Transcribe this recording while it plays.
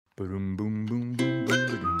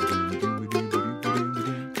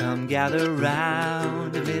Come gather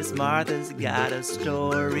round, Miss Martha's got a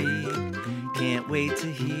story. Can't wait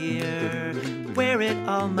to hear where it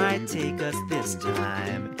all might take us this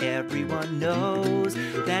time. Everyone knows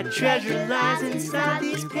that treasure lies inside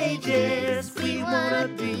these pages. We wanna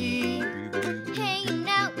be hanging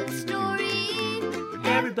out with stories.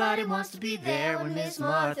 Everybody wants to be there when Miss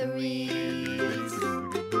Martha reads.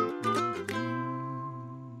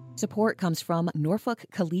 Support comes from Norfolk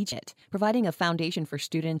Collegiate, providing a foundation for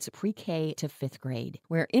students pre-K to 5th grade,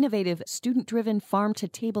 where innovative, student-driven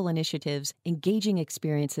farm-to-table initiatives, engaging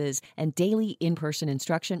experiences, and daily in-person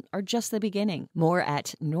instruction are just the beginning. More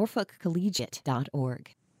at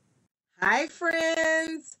norfolkcollegiate.org. Hi,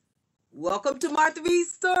 friends. Welcome to Martha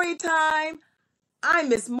Reads Story Time. I'm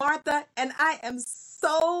Miss Martha, and I am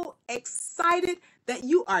so excited that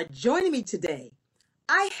you are joining me today.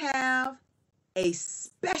 I have a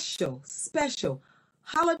special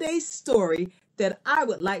holiday story that I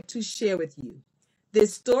would like to share with you.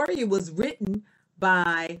 This story was written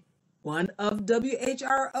by one of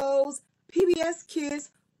WHRO's PBS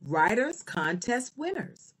Kids Writers Contest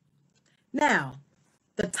winners. Now,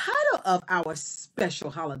 the title of our special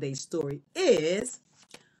holiday story is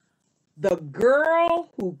The Girl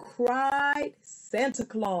Who Cried Santa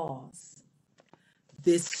Claus.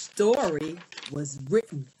 This story was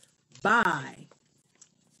written by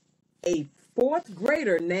a 4th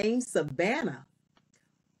grader named Savannah.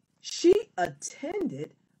 She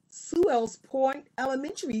attended Sewell's Point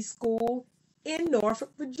Elementary School in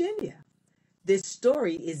Norfolk, Virginia. This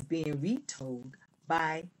story is being retold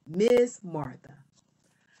by Ms. Martha.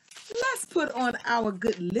 Let's put on our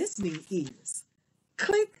good listening ears.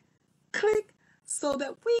 Click, click, so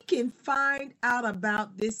that we can find out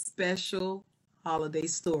about this special holiday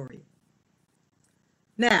story.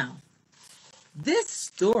 Now, this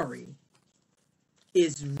story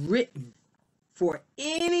is written for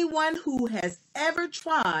anyone who has ever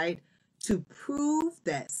tried to prove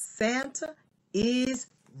that Santa is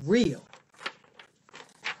real.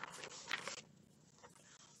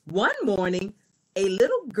 One morning, a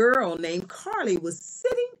little girl named Carly was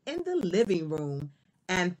sitting in the living room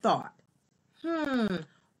and thought,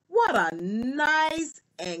 what a nice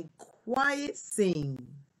and quiet scene.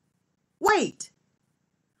 Wait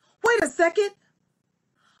a second.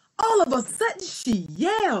 All of a sudden, she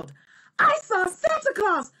yelled, I saw Santa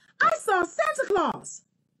Claus! I saw Santa Claus!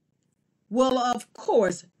 Well, of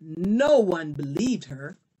course, no one believed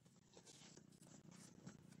her.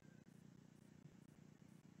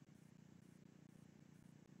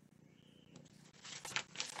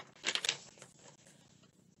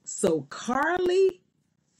 So Carly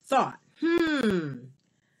thought, now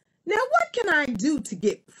what can I do to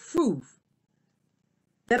get proof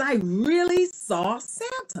that I really saw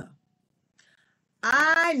Santa?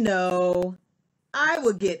 I know, I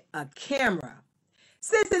will get a camera.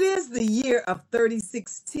 Since it is the year of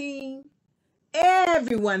 3016,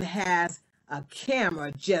 everyone has a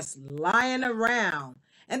camera just lying around,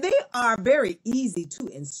 and they are very easy to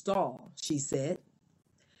install, she said.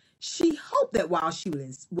 She hoped that while she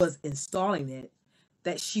was installing it,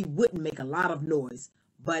 that she wouldn't make a lot of noise,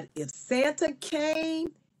 but if Santa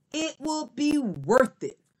came, it will be worth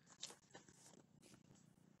it.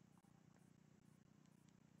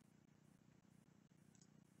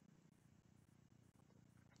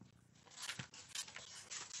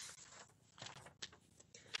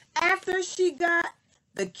 After she got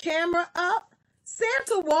the camera up,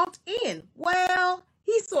 Santa walked in. Well,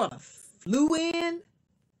 he sort of flew in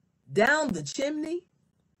down the chimney.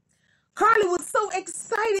 Carly was so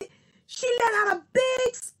excited, she let out a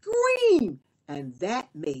big scream, and that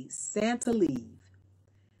made Santa leave.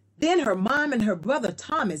 Then her mom and her brother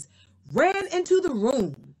Thomas ran into the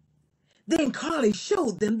room. Then Carly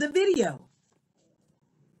showed them the video.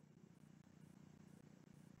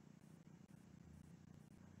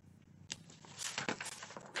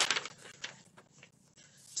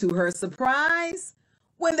 To her surprise,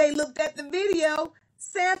 when they looked at the video,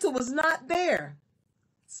 Santa was not there.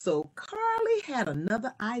 So Carly had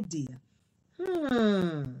another idea.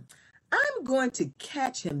 I'm going to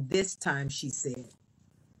catch him this time, she said.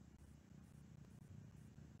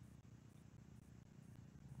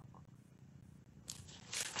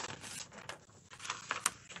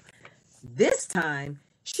 This time,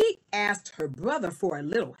 she asked her brother for a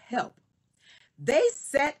little help. They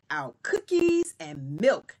set out cookies and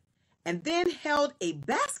milk and then held a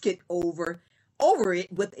basket over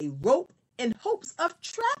it with a rope in hopes of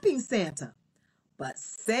trapping Santa. But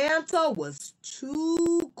Santa was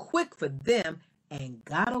too quick for them and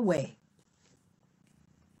got away.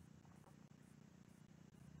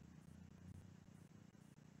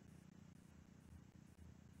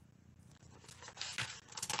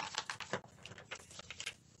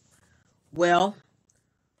 Well,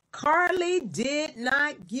 Carly did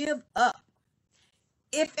not give up.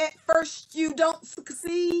 If at first you don't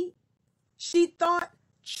succeed, she thought,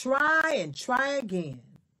 try and try again.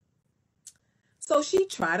 So she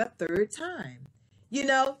tried a third time.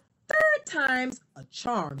 Third time's a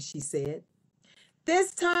charm, she said.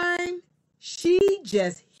 This time, she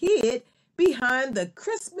just hid behind the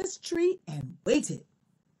Christmas tree and waited.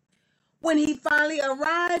 When he finally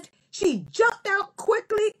arrived, she jumped out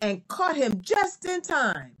quickly and caught him just in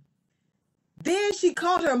time. Then she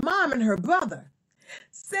called her mom and her brother.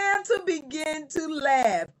 Santa began to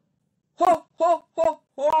laugh. Ho, ho, ho,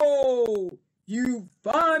 ho! You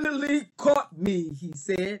finally caught me, he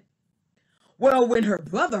said. Well, when her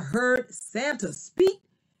brother heard Santa speak,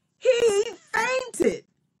 he fainted,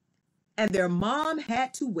 and their mom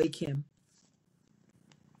had to wake him.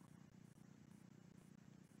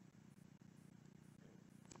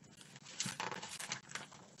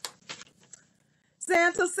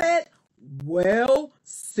 Santa said, well,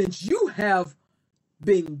 since you have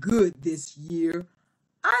been good this year,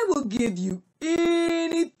 I will give you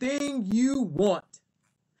anything you want.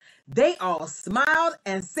 They all smiled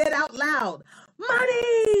and said out loud,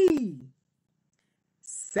 money!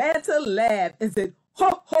 Santa laughed and said,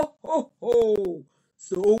 ho, ho, ho, ho,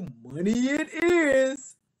 so money it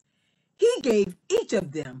is. He gave each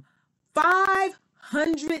of them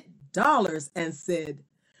 $500 and said,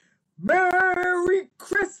 Merry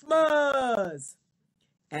Christmas!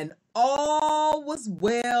 And all was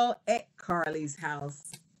well at Carly's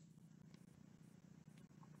house.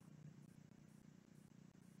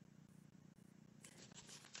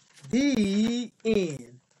 The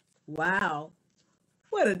end. Wow.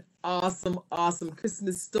 What an awesome, awesome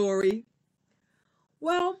Christmas story.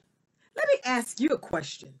 Well, let me ask you a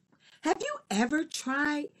question. Have you ever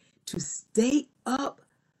tried to stay up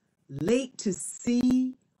late to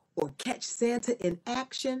see or catch Santa in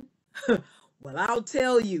action? Well, I'll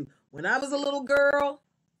tell you, when I was a little girl,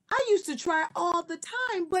 I used to try all the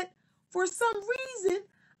time, but for some reason,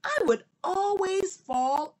 I would always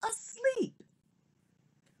fall asleep.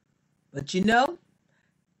 But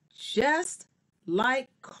just like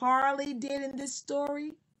Carly did in this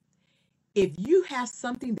story, if you have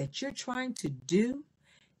something that you're trying to do,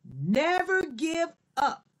 never give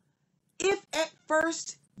up. If at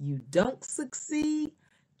first you don't succeed,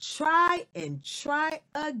 try and try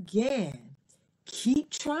again. Keep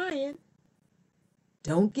trying.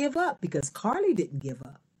 Don't give up, because Carly didn't give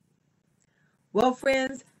up. Well,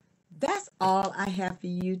 friends, that's all I have for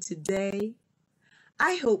you today.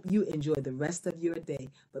 I hope you enjoy the rest of your day.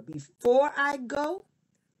 But before I go,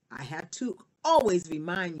 I have to always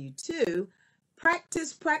remind you to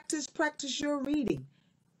practice, practice, practice your reading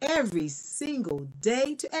every single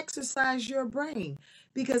day to exercise your brain,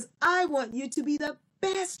 because I want you to be the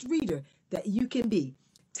best reader that you can be.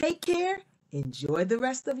 Take care, enjoy the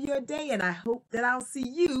rest of your day, and I hope that I'll see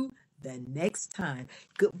you the next time.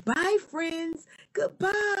 Goodbye, friends.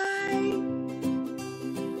 Goodbye.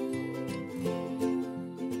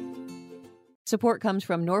 Support comes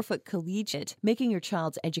from Norfolk Collegiate, making your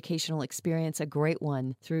child's educational experience a great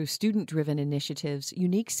one through student-driven initiatives,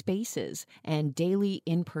 unique spaces, and daily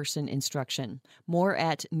in-person instruction. More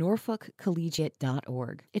at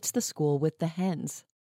norfolkcollegiate.org. It's the school with the hens.